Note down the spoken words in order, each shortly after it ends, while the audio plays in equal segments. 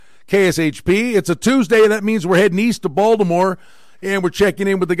KSHP. It's a Tuesday, and that means we're heading east to Baltimore, and we're checking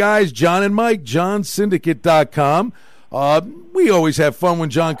in with the guys, John and Mike, johnsyndicate.com. We always have fun when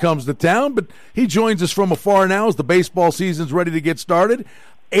John comes to town, but he joins us from afar now as the baseball season's ready to get started.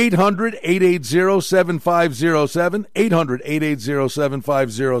 800-880-7507,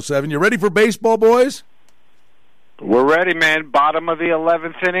 800-880-7507. You ready for baseball, boys? We're ready, man. Bottom of the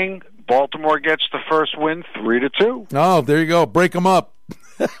 11th inning. Baltimore gets the first win, 3-2. Oh, there you go. Break them up.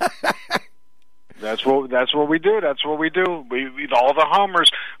 That's what we do. That's what we do. We all the homers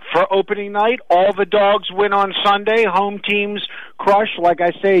for opening night. All the dogs win on Sunday. Home teams crush. Like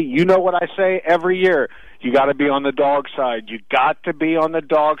I say, you know what I say every year. You got to be on the dog side. You got to be on the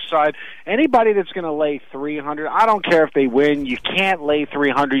dog side. Anybody that's going to lay 300, I don't care if they win. You can't lay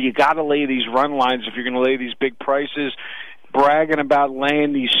 300. You got to lay these run lines if you're going to lay these big prices. Bragging about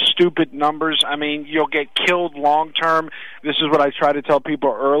laying these stupid numbers, I mean, you'll get killed long term. This is what I try to tell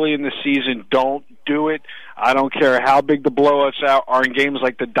people early in the season. Don't do it. I don't care how big the blowouts are in games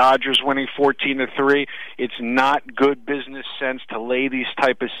like the Dodgers winning 14-3. It's not good business sense to lay these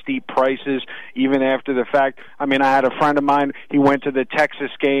type of steep prices even after the fact. I mean, I had a friend of mine, he went to the Texas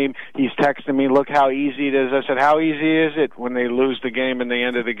game. He's texting me, look how easy it is. I said, how easy is it when they lose the game and the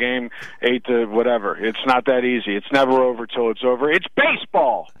end of the game 8-whatever? It's not that easy. It's never over till it's over. It's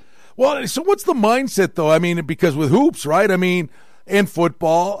baseball. Well, so what's the mindset, though? I mean, because with hoops, right? I mean, and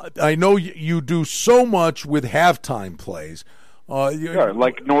football, I know you do so much with halftime plays.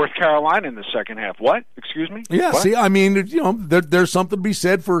 Like North Carolina in the second half. What? Excuse me? Yeah, what? see, I mean, there's something to be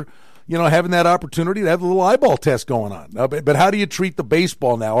said for, having that opportunity to have a little eyeball test going on. But how do you treat the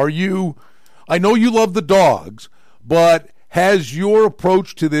baseball now? I know you love the dogs, but has your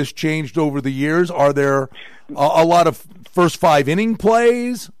approach to this changed over the years? Are there a lot of first 5 inning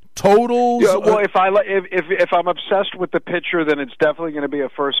plays? Totals? Yeah, well, if I'm obsessed with the pitcher, then it's definitely going to be a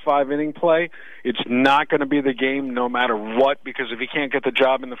first 5 inning play. It's not going to be the game no matter what, because if he can't get the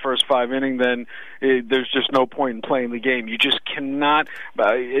job in the first 5 inning, then there's just no point in playing the game. You just cannot.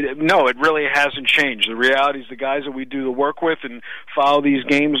 No, it really hasn't changed. The reality is the guys that we do the work with and follow these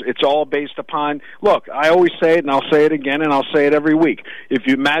games, it's all based upon. Look, I always say it, and I'll say it again, and I'll say it every week. If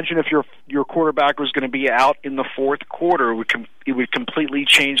you imagine if your quarterback was going to be out in the fourth quarter, it would completely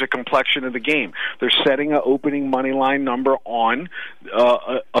change the complexion of the game. They're setting an opening money line number on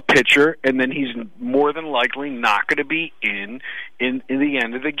a pitcher, and then he's more than likely not going to be in the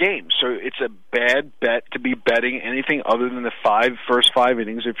end of the game. So it's a bad bet to be betting anything other than the first five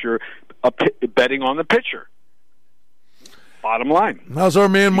innings if you're betting on the pitcher. Bottom line. How's our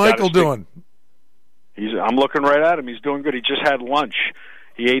man Michael doing? I'm looking right at him. He's doing good. He just had lunch.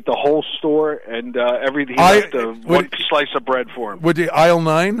 He ate the whole store and everything. He left one slice of bread for him. Would you aisle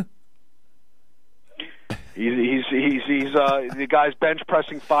 9? He's the guy's bench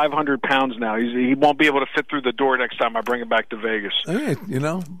pressing 500 pounds now. He won't be able to fit through the door next time I bring him back to Vegas. Hey,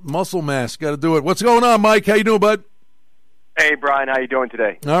 muscle mass, got to do it. What's going on, Mike? How you doing, bud? Hey, Brian, how you doing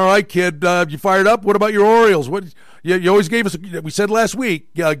today? All right, kid. You fired up? What about your Orioles? What? You always gave us. We said last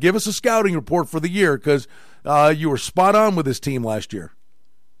week, give us a scouting report for the year because you were spot on with this team last year.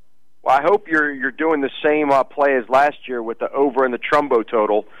 Well, I hope you're doing the same play as last year with the over and the Trumbo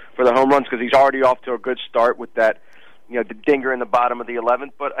total for the home runs because he's already off to a good start with that, the dinger in the bottom of the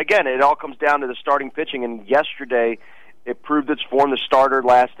 11th. But again, it all comes down to the starting pitching. And yesterday, it proved its form. The starter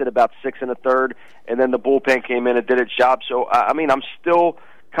lasted about 6 1/3, and then the bullpen came in and did its job. So I'm still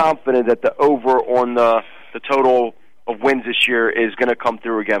confident that the over on the total of wins this year is going to come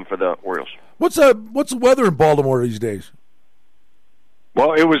through again for the Orioles. What's the weather in Baltimore these days?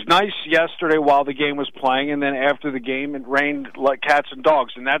 Well, it was nice yesterday while the game was playing, and then after the game, it rained like cats and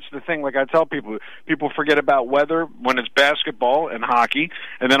dogs. And that's the thing, like I tell people forget about weather when it's basketball and hockey,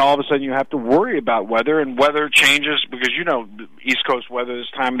 and then all of a sudden you have to worry about weather, and weather changes because, East Coast weather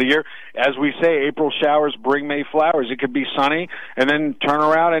this time of the year. As we say, April showers bring May flowers. It could be sunny, and then turn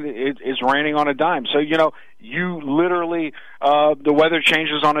around and it's raining on a dime. So, you literally, the weather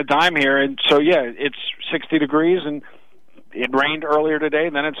changes on a dime here, and so, yeah, it's 60 degrees, and it rained earlier today,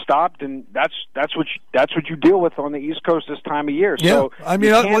 and then it stopped, and that's what you deal with on the East Coast this time of year. Yeah, so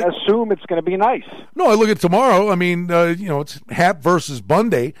you can't assume it's going to be nice. No, I look at tomorrow. I mean, it's Hap versus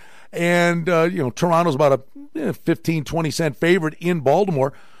Bunday, and Toronto's about a 15, 20 cent favorite in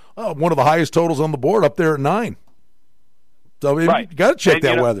Baltimore. One of the highest totals on the board up there at 9. So right. You got to check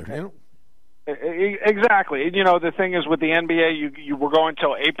that weather. Exactly. The thing is with the NBA, you were going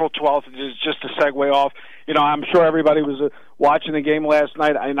till April 12th. Just to segue off, I'm sure everybody was watching the game last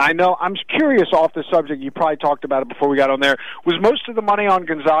night, and I know I'm curious off the subject. You probably talked about it before we got on there. Was most of the money on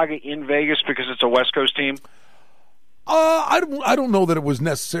Gonzaga in Vegas because it's a West Coast team? I don't know that it was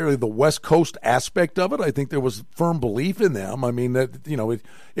necessarily the West Coast aspect of it. I think there was firm belief in them. I mean, that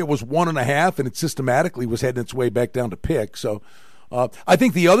it was 1.5, and it systematically was heading its way back down to pick. So I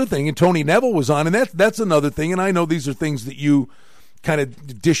think the other thing, and Tony Neville was on, and that's another thing, and I know these are things that you kind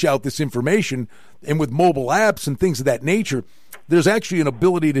of dish out this information, and with mobile apps and things of that nature, there's actually an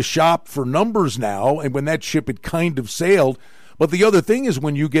ability to shop for numbers now, and when that ship had kind of sailed. But the other thing is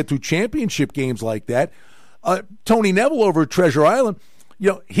when you get to championship games like that, Tony Neville over at Treasure Island,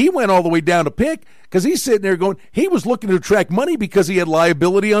 he went all the way down to pick because he's sitting there going, he was looking to attract money because he had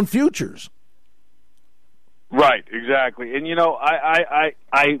liability on futures. Right, exactly. And,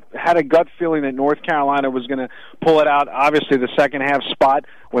 I had a gut feeling that North Carolina was going to pull it out. Obviously, the second half spot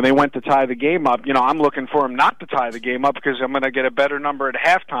when they went to tie the game up, I'm looking for them not to tie the game up because I'm going to get a better number at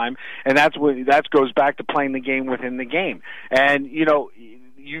halftime, and that goes back to playing the game within the game. And,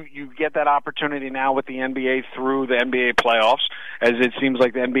 you get that opportunity now with the NBA through the NBA playoffs, as it seems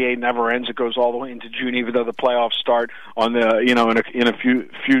like the NBA never ends. It goes all the way into June, even though the playoffs start on the in a few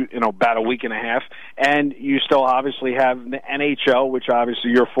about a week and a half. And you still obviously have the NHL, which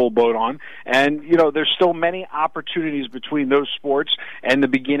obviously you're full boat on. And there's still many opportunities between those sports and the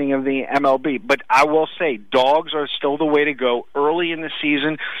beginning of the MLB. But I will say, dogs are still the way to go early in the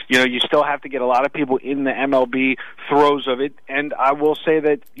season. You still have to get a lot of people in the MLB throes of it. And I will say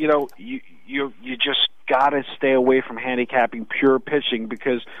that you just got to stay away from handicapping pure pitching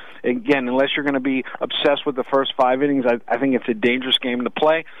because, again, unless you're going to be obsessed with the first 5 innings, I think it's a dangerous game to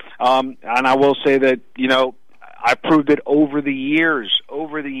play. And I will say that, I proved it over the years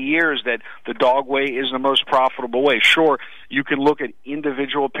that the dog way is the most profitable way. Sure, you can look at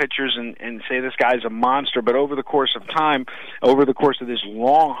individual pitchers and say this guy's a monster, but over the course of time, over the course of this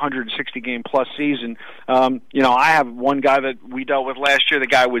long 160-game-plus season, I have one guy that we dealt with last year. The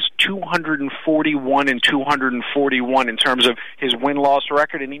guy was 241 and 241 in terms of his win-loss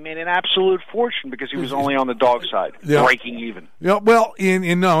record, and he made an absolute fortune because he was only on the dog side, breaking even. Yeah, well,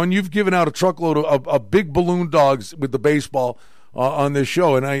 and you've given out a truckload of big balloon dogs with the baseball on this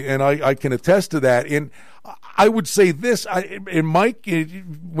show, and I can attest to that. And I would say this, and Mike,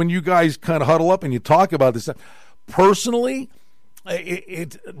 when you guys kind of huddle up and you talk about this, personally,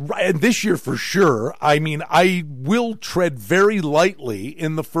 and this year for sure, I mean, I will tread very lightly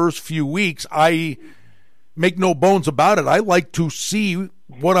in the first few weeks. I make no bones about it. I like to see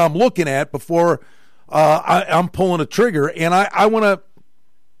what I'm looking at before I'm pulling a trigger, and I'm going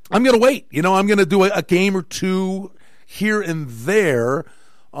to wait. I'm going to do a game or two here and there.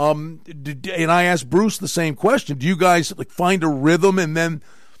 And I asked Bruce the same question. Do you guys find a rhythm and then,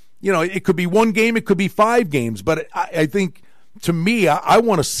 it could be one game, it could be 5 games. But I think, to me, I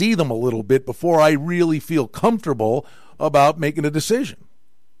want to see them a little bit before I really feel comfortable about making a decision.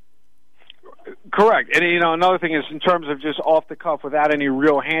 Correct. And, another thing is in terms of just off the cuff without any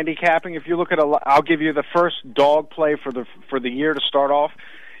real handicapping, if you look at I'll give you the first dog play for the year to start off.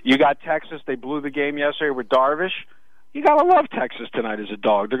 You got Texas. They blew the game yesterday with Darvish. You got to love Texas tonight as a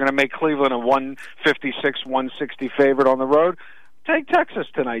dog. They're going to make Cleveland a 156, 160 favorite on the road. Take Texas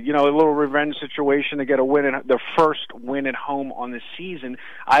tonight. A little revenge situation to get a win, their first win at home on the season.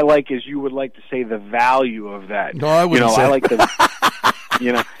 I like, as you would like to say, the value of that. No, I wouldn't say. I like the.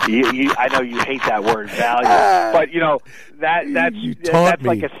 I know you hate that word, value, but that's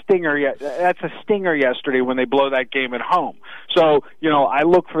like a stinger. That's a stinger yesterday when they blow that game at home. So I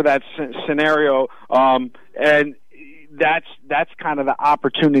look for that scenario, and that's kind of the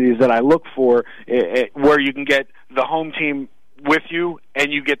opportunities that I look for, where you can get the home team with you,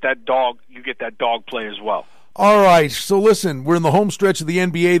 and you get that dog play as well. All right, so listen, we're in the home stretch of the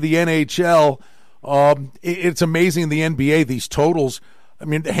NBA, the NHL. It's amazing in the NBA, these totals. I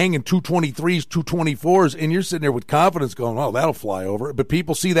mean, hanging 223s, 224s, and you're sitting there with confidence going, oh, that'll fly over. But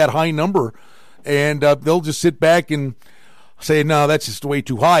people see that high number, and they'll just sit back and say, no, that's just way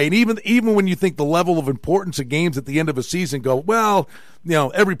too high. And even when you think the level of importance of games at the end of a season go, well,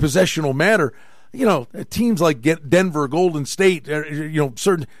 every possession will matter. Teams like Denver, Golden State,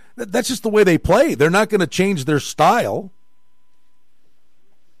 certain, that's just the way they play. They're not going to change their style.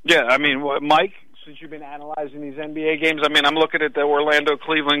 Yeah, I mean, Mike, since you've been analyzing these NBA games, I mean, I'm looking at the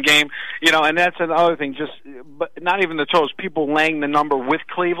Orlando-Cleveland game, and that's another thing, but not even the totals, people laying the number with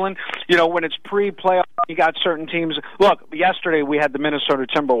Cleveland. When it's pre-playoff, you got certain teams. Look, yesterday we had the Minnesota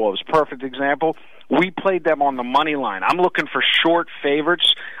Timberwolves, perfect example. We played them on the money line. I'm looking for short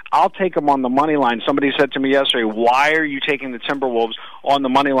favorites. I'll take them on the money line. Somebody said to me yesterday, why are you taking the Timberwolves on the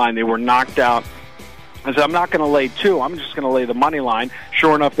money line? They were knocked out. I said, I'm not going to lay 2. I'm just going to lay the money line.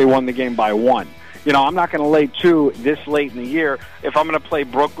 Sure enough, they won the game by 1. I'm not going to lay 2 this late in the year. If I'm going to play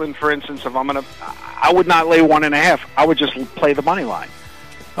Brooklyn, for instance, I would not lay 1.5. I would just play the money line.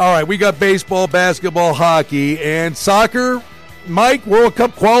 All right, we got baseball, basketball, hockey, and soccer. Mike, World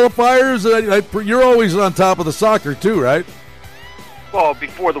Cup qualifiers, you're always on top of the soccer too, right? Well,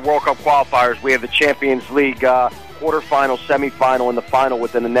 before the World Cup qualifiers, we have the Champions League quarterfinal, semifinal, and the final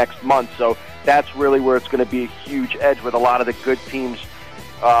within the next month. So that's really where it's going to be a huge edge with a lot of the good teams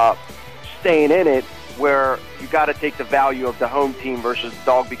staying in it, where you got to take the value of the home team versus the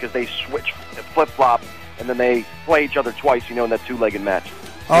dog because they switch, flip-flop, and then they play each other twice, in that two-legged match.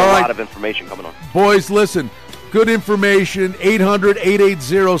 A lot of information coming on. Boys, listen. Good information,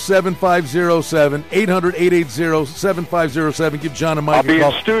 800-880-7507, 800-880-7507. Give John and Mike a call.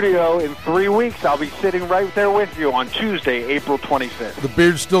 I'll be in studio in 3 weeks. I'll be sitting right there with you on Tuesday, April 25th. The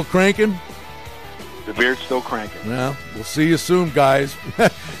beard's still cranking? The beard's still cranking. Well, we'll see you soon, guys.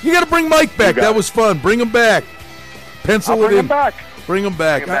 You got to bring Mike back. That was fun. Bring him back. Pencil it in. Bring him back. Bring him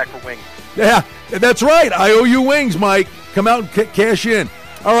back. Bring him back for wings. Yeah, that's right. I owe you wings, Mike. Come out and cash in.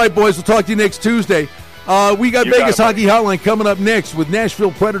 All right, boys, we'll talk to you next Tuesday. We got Vegas Hockey Hotline coming up next with Nashville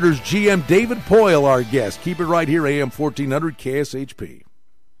Predators GM David Poyle, our guest. Keep it right here, AM 1400 KSHP.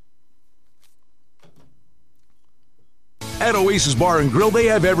 At Oasis Bar and Grill, they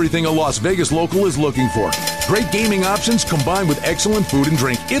have everything a Las Vegas local is looking for. Great gaming options combined with excellent food and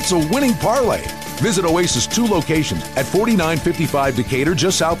drink. It's a winning parlay. Visit Oasis' 2 locations at 4955 Decatur,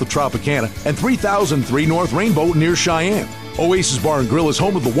 just south of Tropicana, and 3003 North Rainbow near Cheyenne. Oasis Bar and Grill is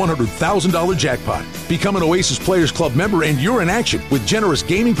home of the $100,000 jackpot. Become an Oasis Players Club member and you're in action with generous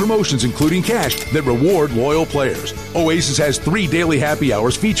gaming promotions including cash that reward loyal players. Oasis has 3 daily happy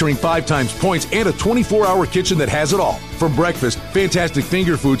hours featuring 5 times points and a 24-hour kitchen that has it all. From breakfast, fantastic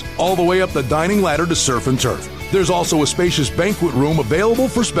finger foods, all the way up the dining ladder to surf and turf. There's also a spacious banquet room available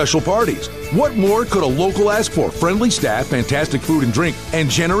for special parties. What more could a local ask for? Friendly staff, fantastic food and drink, and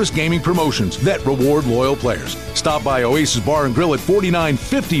generous gaming promotions that reward loyal players. Stop by Oasis Bar and Grill at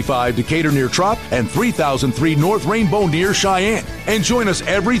 4955 Decatur near Trop and 3003 North Rainbow near Cheyenne. And join us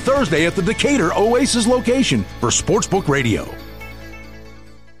every Thursday at the Decatur Oasis location for Sportsbook Radio.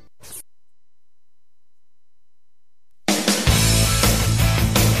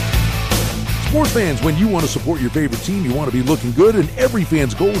 Sports fans, when you want to support your favorite team, you want to be looking good, and every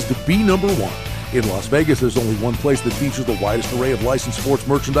fan's goal is to be number one. In Las Vegas, there's only one place that features the widest array of licensed sports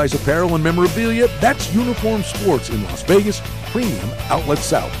merchandise, apparel, and memorabilia. That's Uniform Sports in Las Vegas, Premium Outlet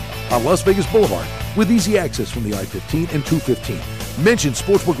South on Las Vegas Boulevard, with easy access from the I-15 and 215. Mention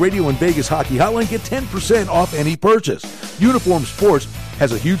Sportsbook Radio and Vegas Hockey Hotline. Get 10% off any purchase. Uniform Sports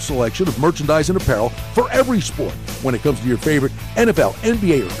has a huge selection of merchandise and apparel for every sport. When it comes to your favorite NFL,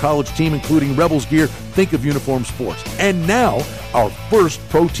 NBA, or college team, including Rebels gear, think of Uniform Sports. And now, our first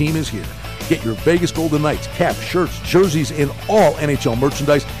pro team is here. Get your Vegas Golden Knights, caps, shirts, jerseys, and all NHL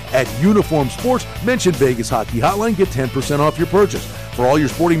merchandise at Uniform Sports. Mention Vegas Hockey Hotline. Get 10% off your purchase. For all your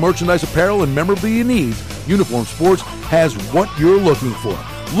sporting merchandise, apparel, and memorabilia needs, Uniform Sports has what you're looking for.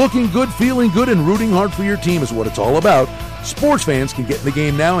 Looking good, feeling good, and rooting hard for your team is what it's all about. Sports fans can get in the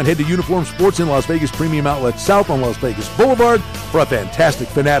game now and head to Uniform Sports in Las Vegas Premium Outlet South on Las Vegas Boulevard for a fantastic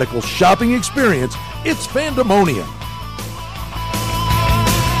fanatical shopping experience. It's Fandemonium.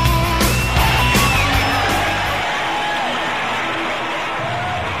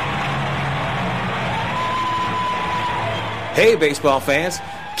 Hey, baseball fans.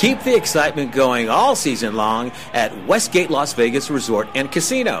 Keep the excitement going all season long at Westgate Las Vegas Resort and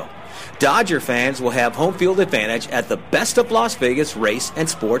Casino. Dodger fans will have home field advantage at the Best of Las Vegas Race and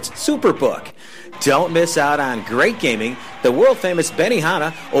Sports Superbook. Don't miss out on great gaming, the world-famous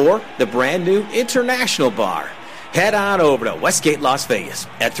Benihana, or the brand-new International Bar. Head on over to Westgate Las Vegas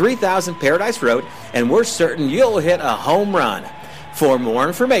at 3000 Paradise Road, and we're certain you'll hit a home run. For more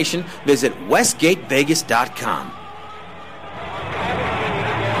information, visit westgatevegas.com.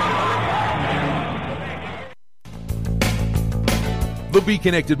 The Be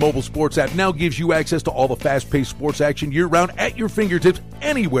Connected mobile sports app now gives you access to all the fast-paced sports action year-round at your fingertips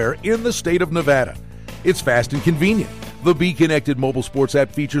anywhere in the state of Nevada. It's fast and convenient. The Be Connected mobile sports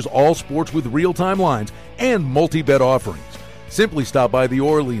app features all sports with real-time lines and multi-bet offerings. Simply stop by the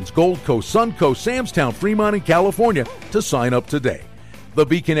Orleans, Gold Coast, Suncoast, Samstown, Fremont, and California to sign up today. The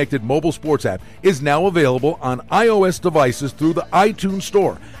Be Connected mobile sports app is now available on iOS devices through the iTunes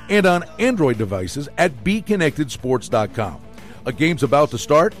Store and on Android devices at BeConnectedSports.com. A game's about to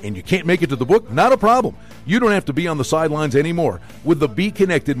start and you can't make it to the book? Not a problem. You don't have to be on the sidelines anymore with the Be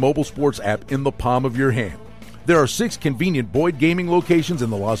Connected mobile sports app in the palm of your hand. There are 6 convenient Boyd gaming locations in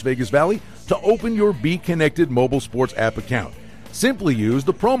the Las Vegas Valley to open your Be Connected mobile sports app account. Simply use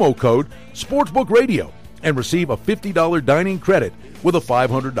the promo code Sportsbook Radio and receive a $50 dining credit with a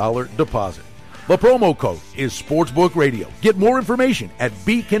 $500 deposit. The promo code is Sportsbook Radio. Get more information at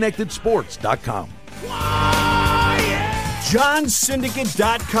BeConnectedSports.com.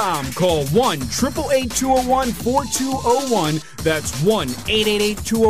 JohnSyndicate.com. Call 1-888-201-4201. That's 1-888-201-4201.